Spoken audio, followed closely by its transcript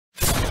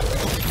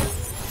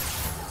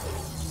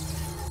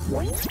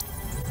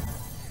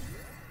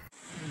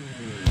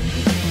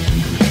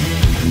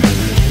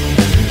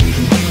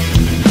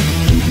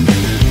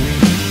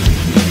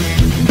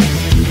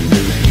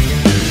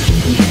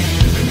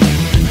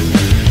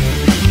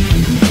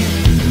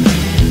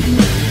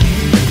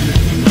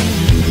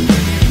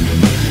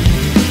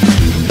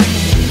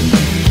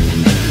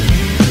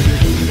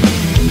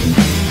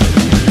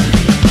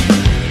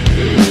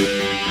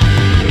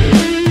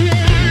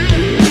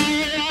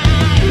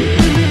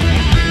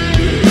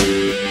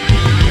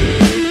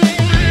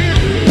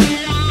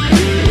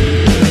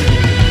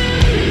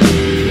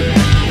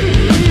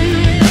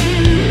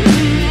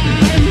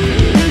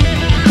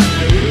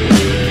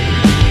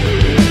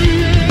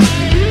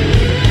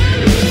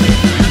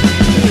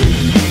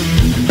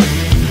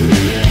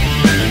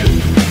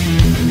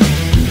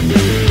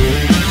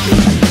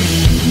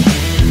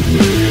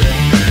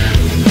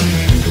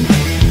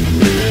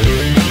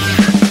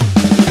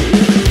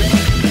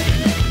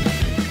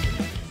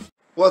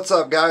What's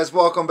up, guys?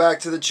 Welcome back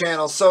to the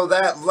channel. So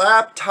that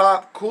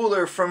laptop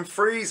cooler from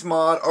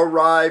FREEZEMOD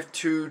arrived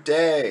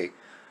today.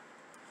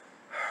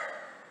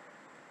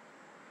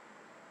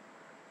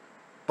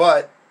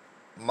 But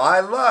my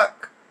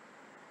luck,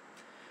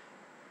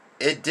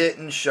 it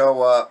didn't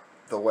show up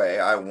the way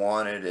I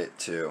wanted it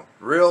to.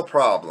 Real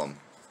problem.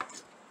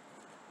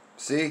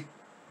 See?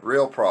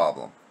 Real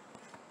problem.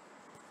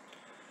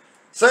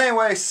 So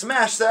anyway,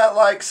 smash that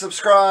like,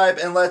 subscribe,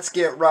 and let's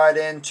get right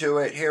into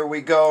it. Here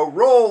we go.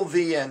 Roll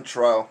the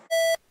intro.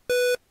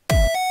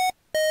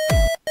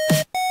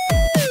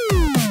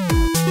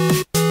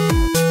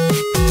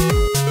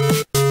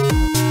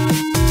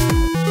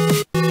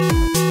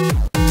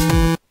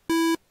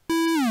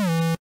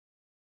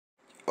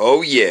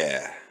 Oh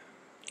yeah.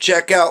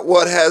 Check out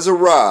what has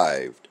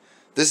arrived.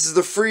 This is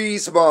the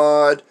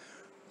FREEZEMOD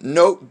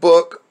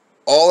notebook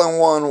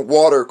all-in-one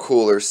water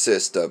cooler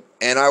system.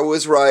 And I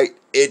was right.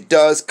 It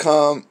does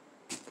come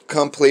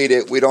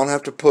completed. We don't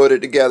have to put it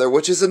together,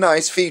 which is a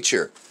nice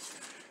feature.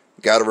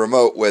 Got a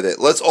remote with it.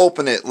 Let's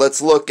open it.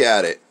 Let's look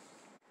at it.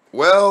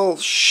 Well,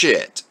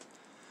 shit.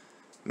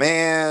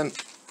 Man,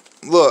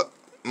 look.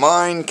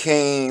 Mine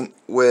came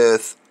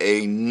with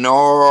a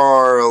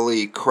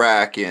gnarly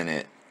crack in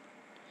it.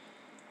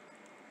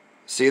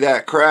 See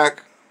that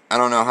crack? I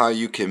don't know how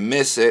you can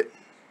miss it.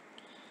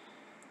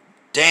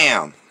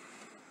 Damn.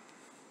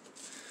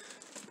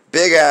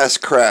 Big ass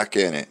crack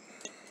in it.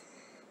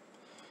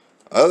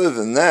 Other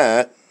than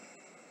that,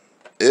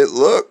 it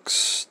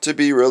looks to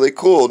be really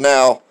cool.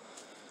 Now,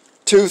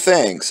 two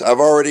things I've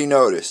already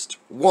noticed.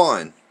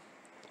 One,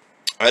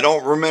 I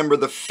don't remember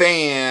the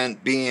fan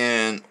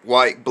being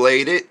white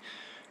bladed.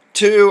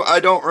 Two,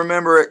 I don't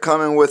remember it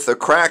coming with a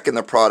crack in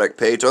the product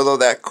page, although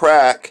that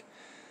crack,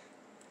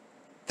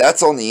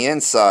 that's on the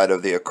inside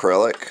of the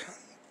acrylic.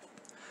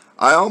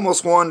 I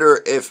almost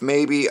wonder if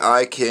maybe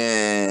I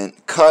can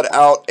cut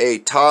out a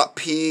top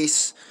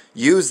piece,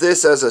 use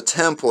this as a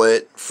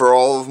template for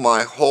all of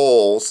my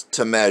holes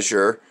to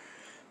measure,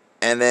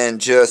 and then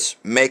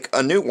just make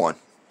a new one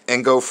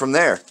and go from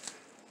there.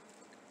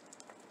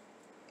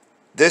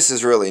 This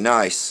is really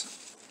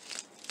nice,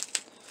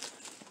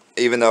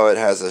 even though it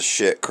has a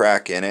shit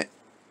crack in it.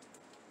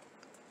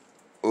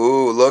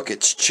 Ooh, look,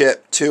 it's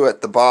chipped too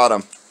at the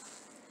bottom.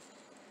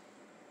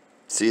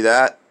 See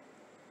that?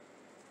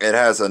 It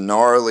has a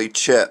gnarly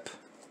chip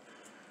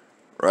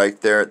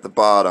right there at the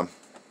bottom.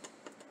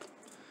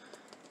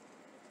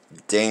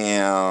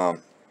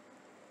 Damn.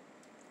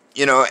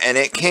 You know, and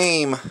it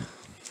came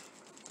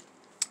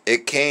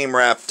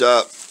wrapped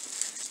up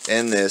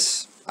in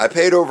this. I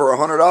paid over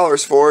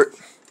 $100 for it.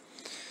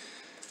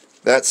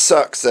 That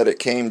sucks that it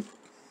came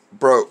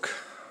broke.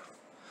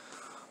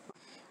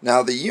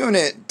 Now the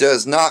unit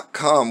does not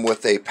come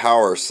with a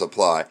power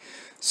supply,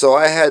 so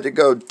I had to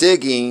go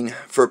digging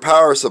for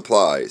power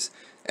supplies.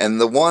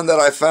 And the one that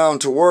I found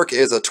to work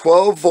is a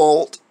 12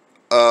 volt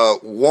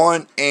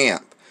 1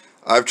 amp.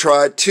 I've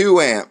tried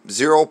 2 amp,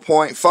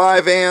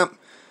 0.5 amp,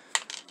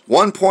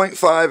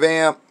 1.5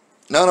 amp.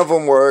 None of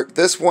them work.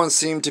 This one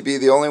seemed to be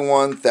the only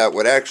one that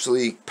would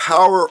actually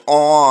power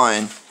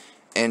on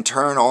and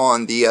turn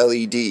on the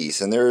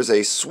LEDs. And there is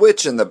a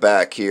switch in the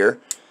back here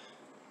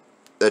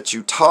that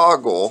you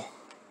toggle,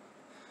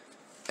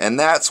 and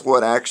that's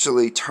what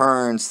actually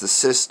turns the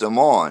system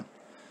on.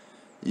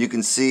 You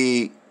can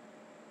see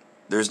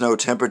there's no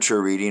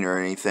temperature reading or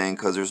anything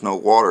because there's no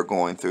water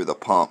going through the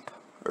pump,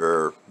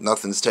 or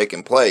nothing's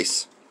taking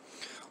place.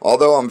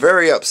 Although I'm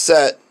very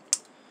upset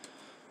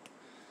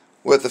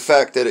with the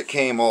fact that it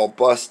came all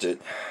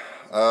busted.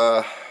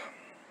 Let's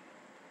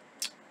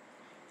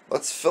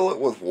fill it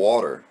with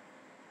water.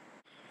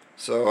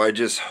 So I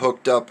just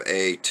hooked up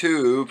a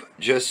tube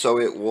just so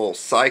it will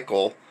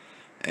cycle,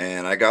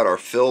 and I got our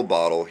fill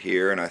bottle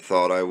here, and I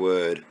thought I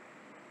would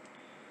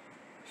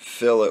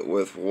fill it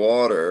with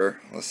water.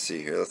 Let's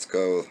see here, let's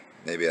go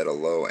maybe at a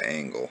low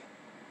angle.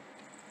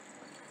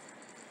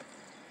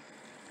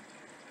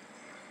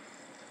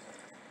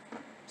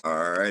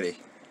 Alrighty,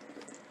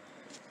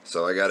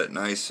 so I got it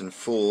nice and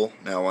full.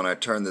 Now when I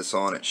turn this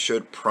on, it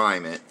should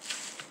prime it.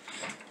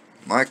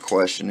 My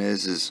question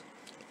is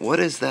what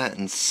is that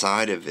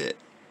inside of it?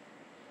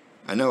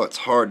 I know it's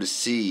hard to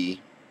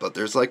see, but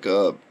there's like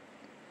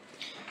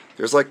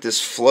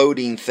this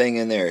floating thing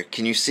in there.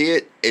 Can you see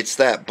it? It's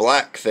that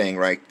black thing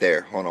right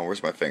there. Hold on,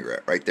 where's my finger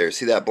at? Right there.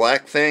 See that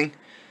black thing?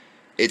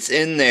 It's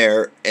in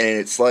there, and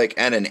it's like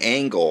at an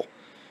angle.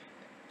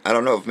 I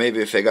don't know if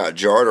maybe if it got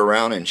jarred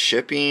around in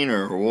shipping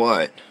or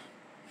what.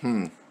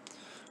 Well,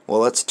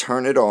 let's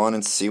turn it on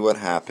and see what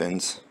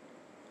happens.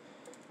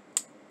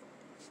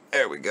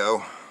 There we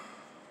go.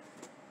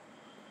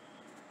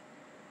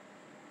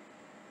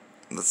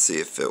 Let's see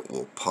if it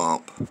will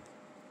pump.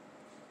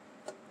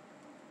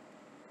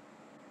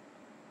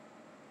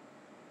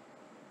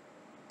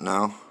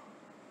 No,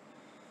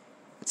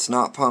 it's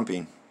not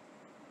pumping.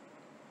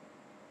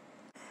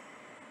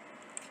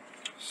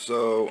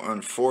 So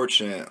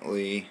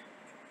unfortunately,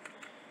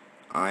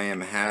 I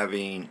am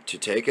having to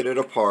take it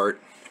apart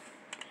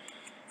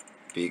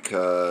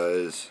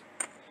because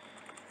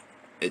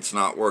it's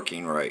not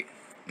working right.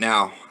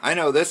 Now, I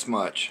know this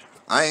much.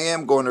 I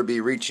am going to be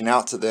reaching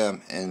out to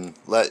them and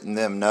letting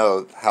them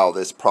know how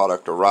this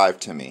product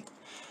arrived to me.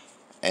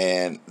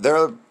 And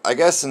they're, I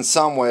guess in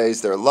some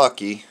ways, they're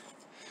lucky,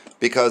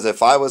 because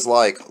if I was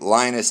like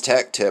Linus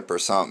Tech Tip or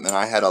something and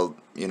I had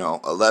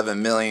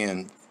 11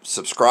 million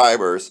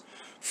subscribers,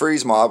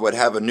 FREEZEMOD would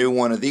have a new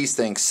one of these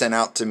things sent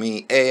out to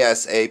me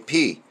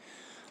ASAP.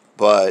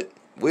 But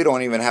we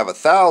don't even have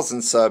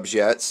 1,000 subs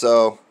yet,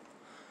 so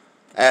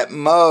at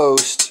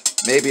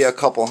most maybe a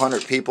couple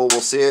hundred people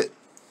will see it.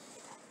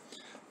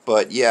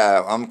 But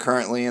yeah, I'm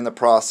currently in the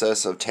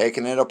process of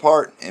taking it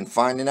apart and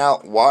finding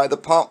out why the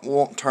pump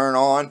won't turn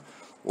on,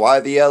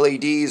 why the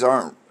LEDs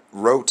aren't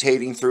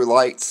rotating through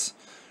lights.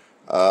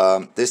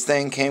 This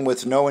thing came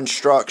with no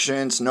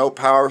instructions, no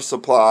power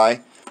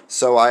supply,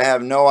 so I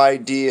have no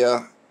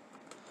idea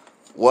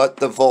what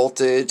the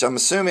voltage. I'm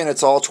assuming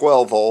it's all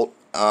 12 volt,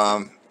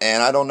 and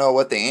I don't know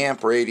what the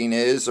amp rating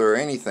is or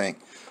anything,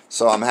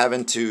 so I'm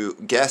having to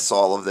guess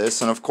all of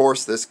this. And of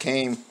course this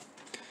came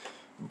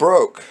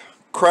broke,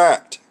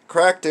 cracked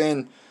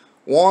in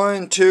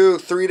 1, 2,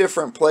 3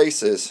 different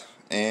places.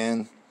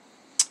 And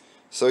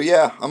so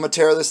yeah, I'm gonna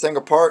tear this thing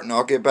apart and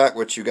I'll get back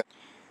with you guys.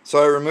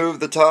 So I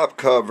removed the top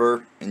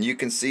cover and you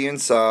can see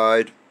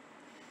inside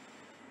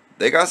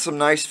they got some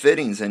nice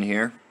fittings in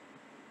here,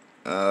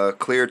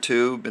 clear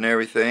tube and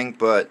everything,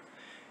 but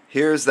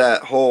here's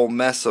that whole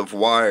mess of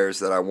wires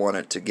that I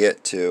wanted to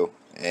get to.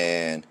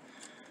 And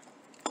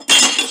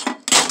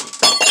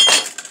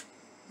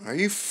are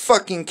you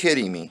fucking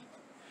kidding me?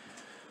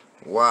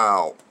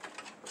 Wow.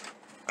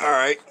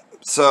 Alright,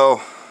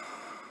 so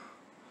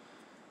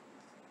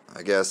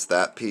I guess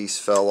that piece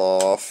fell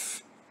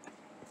off.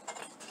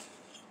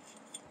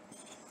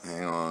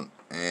 Hang on.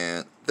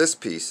 And this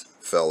piece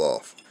fell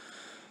off.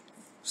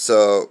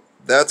 So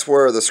that's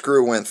where the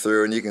screw went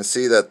through, and you can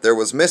see that there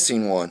was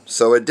missing one.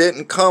 So it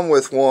didn't come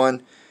with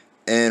one,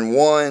 and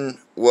one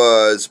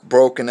was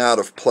broken out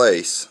of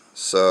place.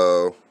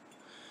 So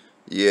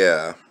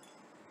yeah.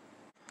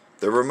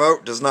 The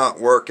remote does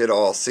not work at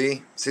all.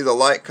 See the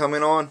light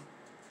coming on?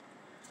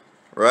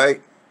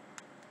 Right?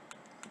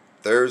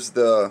 There's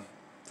the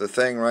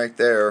thing right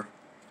there.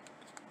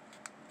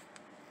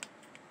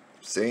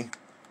 See?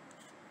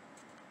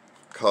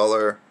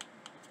 Color,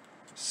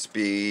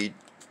 speed,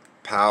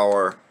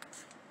 power.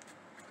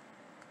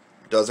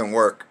 Doesn't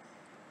work.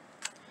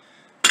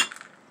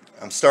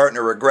 I'm starting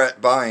to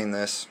regret buying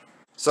this.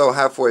 So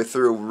halfway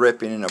through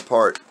ripping it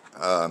apart,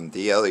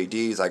 the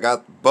LEDs, I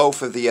got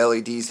both of the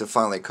LEDs to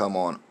finally come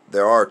on.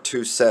 There are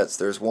 2 sets.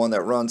 There's one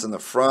that runs in the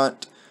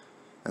front,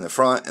 and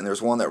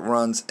there's one that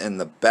runs in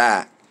the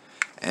back.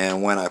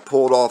 And when I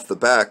pulled off the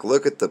back,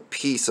 look at the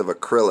piece of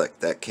acrylic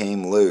that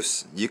came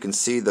loose. You can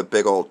see the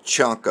big old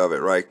chunk of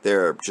it right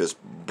there, just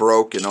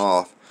broken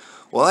off.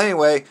 Well,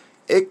 anyway,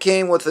 it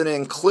came with an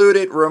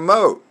included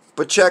remote.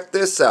 But check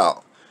this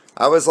out.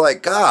 I was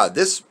like, God,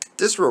 this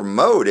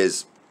remote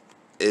is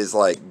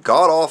like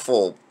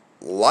god-awful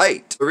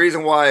light. The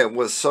reason why it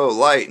was so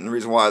light and the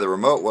reason why the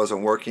remote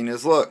wasn't working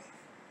is, look,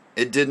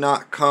 it did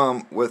not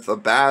come with a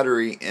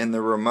battery in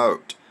the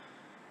remote.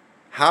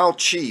 How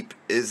cheap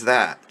is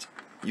that?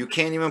 You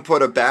can't even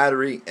put a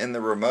battery in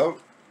the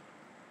remote?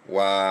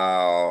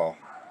 Wow.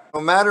 No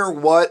matter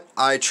what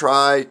I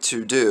try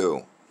to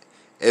do,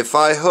 if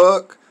I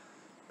hook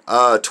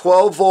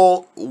 12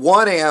 volt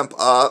 1 amp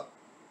up,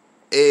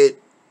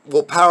 it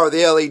will power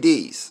the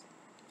LEDs.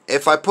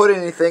 If I put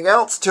anything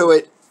else to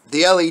it,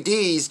 the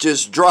LEDs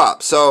just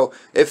drop. So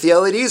if the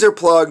LEDs are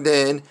plugged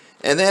in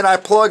and then I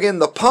plug in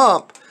the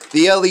pump,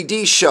 the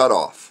LEDs shut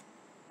off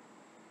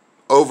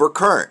over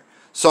current.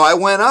 So I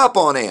went up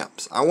on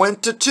amps. I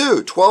went to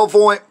 12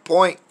 volt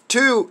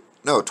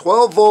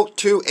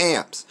 2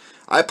 amps.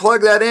 I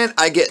plug that in,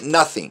 I get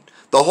nothing.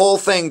 The whole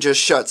thing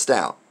just shuts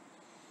down.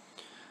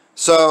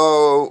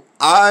 So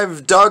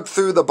I've dug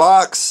through the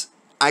box.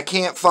 I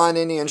can't find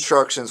any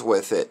instructions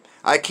with it.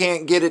 I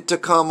can't get it to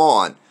come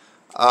on.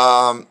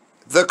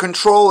 The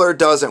controller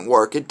doesn't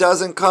work. It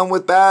doesn't come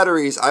with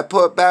batteries. I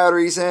put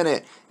batteries in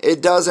it.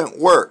 It doesn't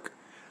work.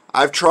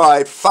 I've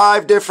tried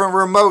 5 different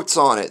remotes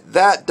on it.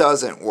 That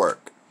doesn't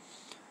work.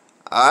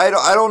 I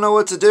don't know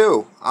what to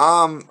do.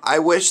 I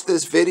wish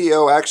this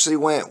video actually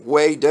went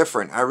way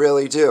different. I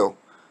really do.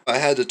 I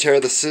had to tear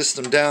the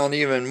system down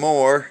even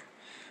more.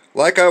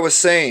 Like I was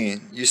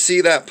saying, you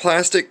see that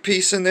plastic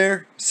piece in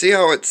there? See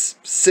how it's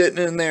sitting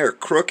in there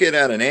crooked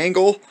at an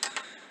angle?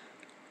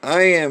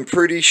 I am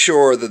pretty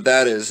sure that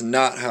that is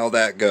not how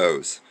that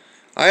goes.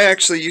 I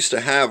actually used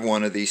to have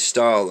one of these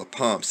style of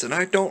pumps, and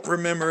I don't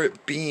remember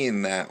it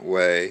being that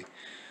way.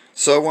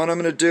 So what I'm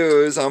going to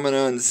do is I'm going to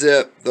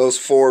unzip those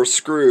 4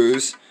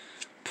 screws,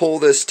 pull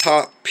this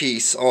top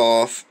piece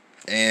off,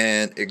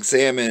 and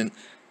examine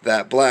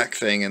that black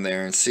thing in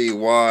there and see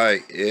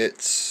why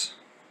is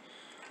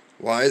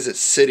it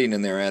sitting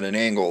in there at an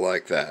angle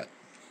like that.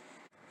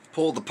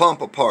 Pull the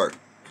pump apart.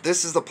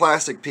 This is the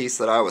plastic piece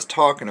that I was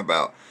talking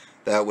about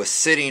that was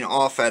sitting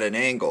off at an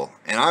angle,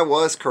 and I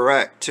was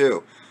correct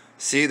too.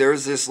 See,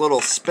 there's this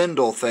little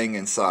spindle thing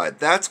inside.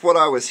 That's what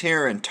I was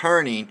hearing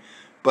turning,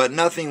 but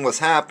nothing was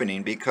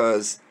happening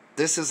because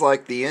this is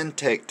like the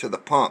intake to the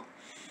pump.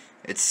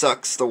 It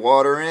sucks the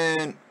water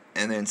in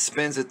and then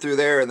spins it through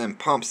there and then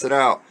pumps it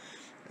out.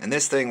 And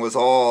this thing was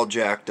all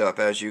jacked up,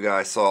 as you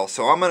guys saw.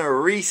 So I'm going to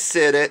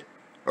reseat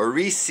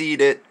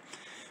it,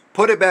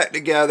 put it back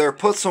together,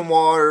 put some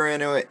water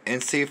into it,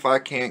 and see if I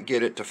can't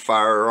get it to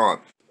fire on.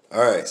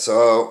 Alright,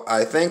 so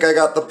I think I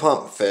got the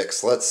pump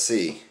fixed. Let's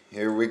see.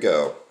 Here we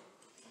go.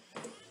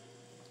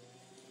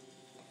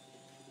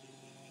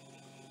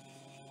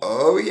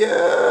 Oh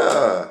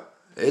yeah,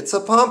 it's a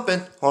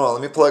pumping. Hold on,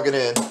 let me plug it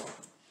in.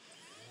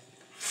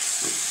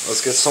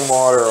 Let's get some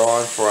water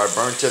on before I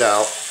burnt it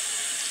out.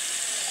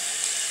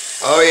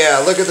 Oh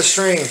yeah, look at the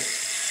stream.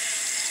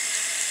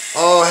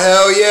 Oh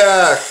hell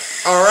yeah.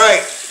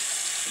 Alright,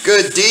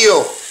 good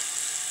deal.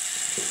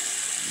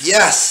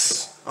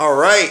 Yes,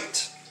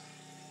 alright.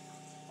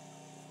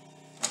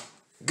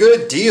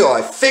 Good deal,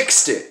 I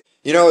fixed it.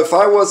 You know, if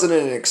I wasn't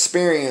an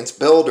experienced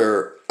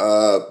builder,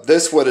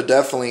 this would have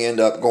definitely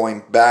ended up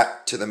going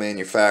back to the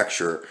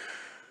manufacturer.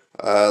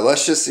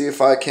 Let's just see if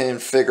I can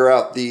figure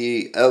out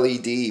the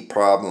LED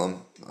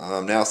problem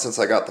now since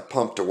I got the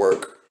pump to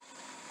work.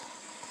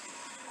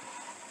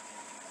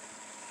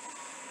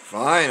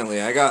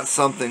 Finally, I got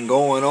something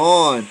going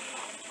on.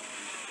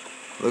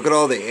 Look at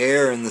all the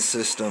air in the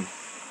system.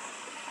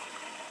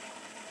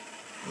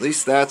 At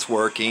least that's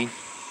working.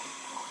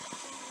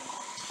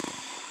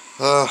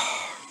 Oh,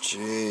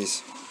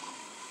 jeez.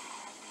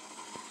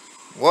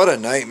 What a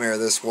nightmare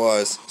this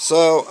was.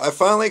 So, I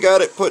finally got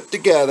it put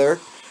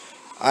together.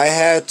 I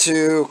had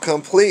to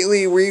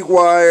completely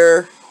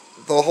rewire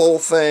the whole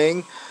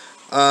thing.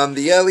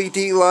 The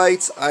LED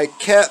lights I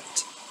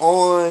kept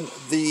on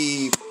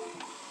the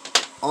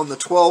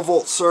 12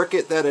 volt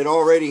circuit that it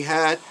already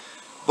had,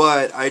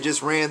 but I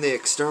just ran the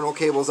external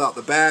cables out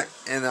the back,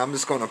 and I'm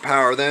just going to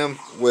power them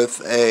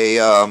with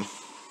a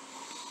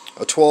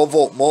 12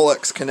 volt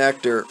Molex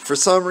connector. For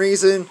some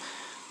reason,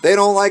 they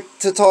don't like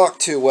to talk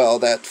too well.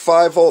 That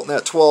 5 volt and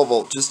that 12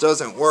 volt just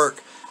doesn't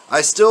work.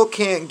 I still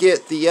can't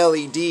get the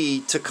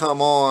LED to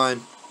come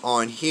on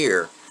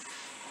here,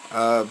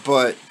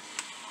 but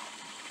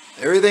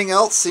everything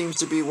else seems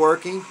to be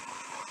working.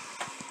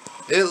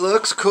 It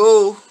looks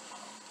cool.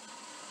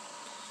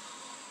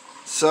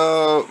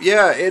 So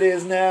yeah, it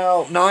is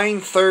now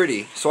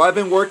 9:30. So I've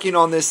been working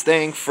on this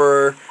thing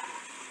for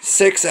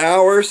 6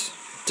 hours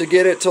to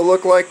get it to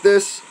look like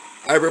this.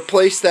 I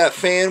replaced that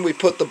fan. We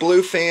put the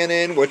blue fan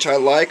in, which I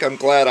like. I'm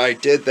glad I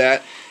did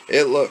that.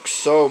 It looks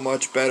so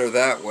much better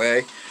that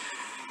way.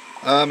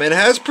 It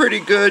has pretty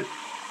good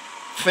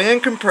fan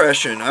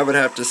compression, I would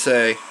have to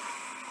say.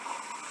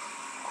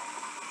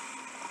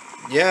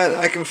 Yeah,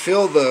 I can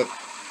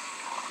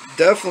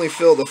definitely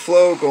feel the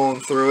flow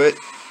going through it.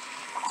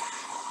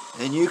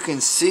 And you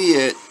can see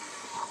it.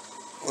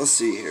 Let's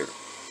see here.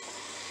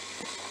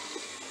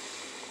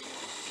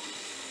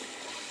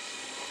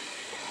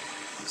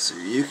 So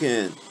you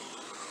can,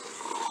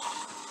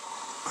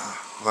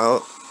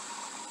 well,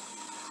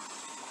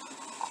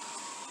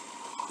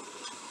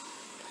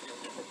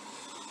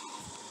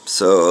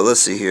 so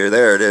let's see here.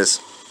 There it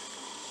is.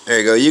 There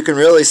you go. You can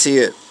really see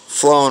it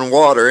flowing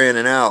water in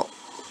and out.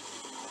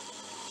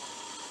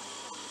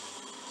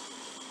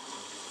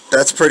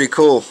 That's pretty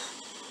cool.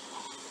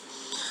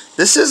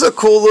 This is a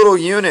cool little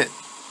unit.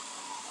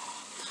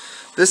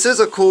 This is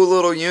a cool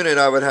little unit,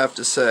 I would have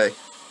to say.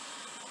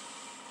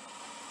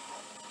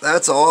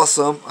 That's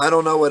awesome. I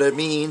don't know what it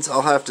means.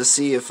 I'll have to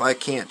see if I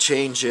can't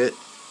change it.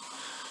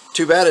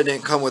 Too bad it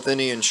didn't come with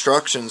any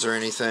instructions or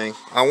anything.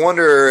 I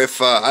wonder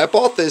if I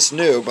bought this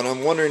new, but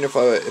I'm wondering if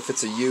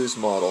it's a used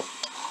model.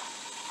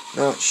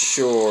 Not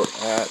sure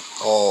at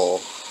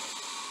all.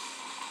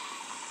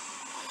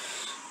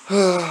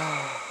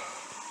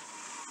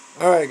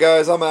 Alright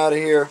guys, I'm out of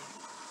here.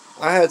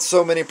 I had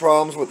so many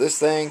problems with this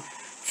thing.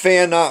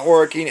 Fan not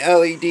working,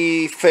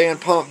 LED, fan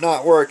pump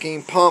not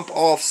working, pump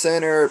off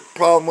center,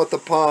 problem with the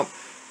pump,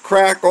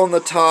 crack on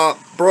the top,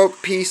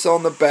 broke piece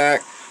on the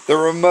back. The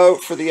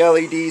remote for the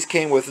LEDs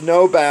came with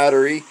no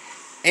battery.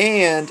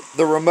 and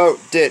the remote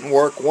didn't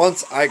work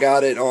once I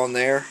got it on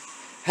there.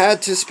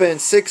 Had to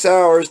spend 6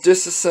 hours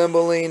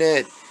disassembling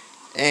it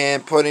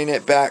and putting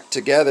it back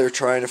together,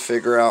 trying to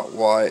figure out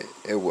why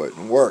it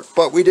wouldn't work.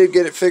 But we did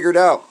get it figured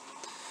out.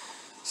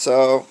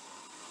 So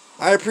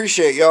I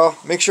appreciate y'all.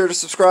 Make sure to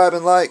subscribe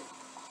and like,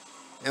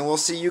 and we'll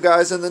see you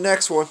guys in the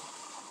next one.